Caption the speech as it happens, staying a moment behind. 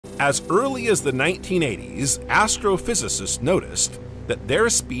As early as the 1980s, astrophysicists noticed that their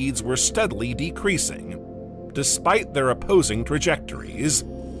speeds were steadily decreasing, despite their opposing trajectories.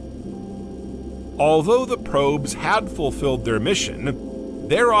 Although the probes had fulfilled their mission,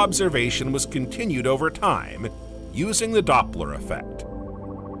 their observation was continued over time using the Doppler effect.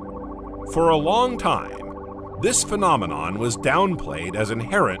 For a long time, this phenomenon was downplayed as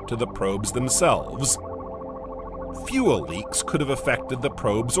inherent to the probes themselves. Fuel leaks could have affected the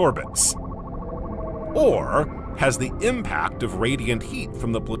probe's orbits. Or has the impact of radiant heat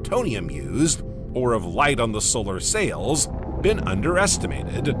from the plutonium used, or of light on the solar sails, been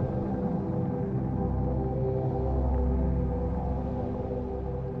underestimated?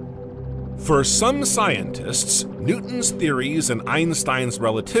 For some scientists, Newton's theories and Einstein's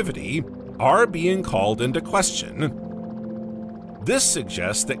relativity are being called into question. This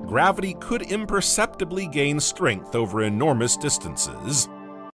suggests that gravity could imperceptibly gain strength over enormous distances.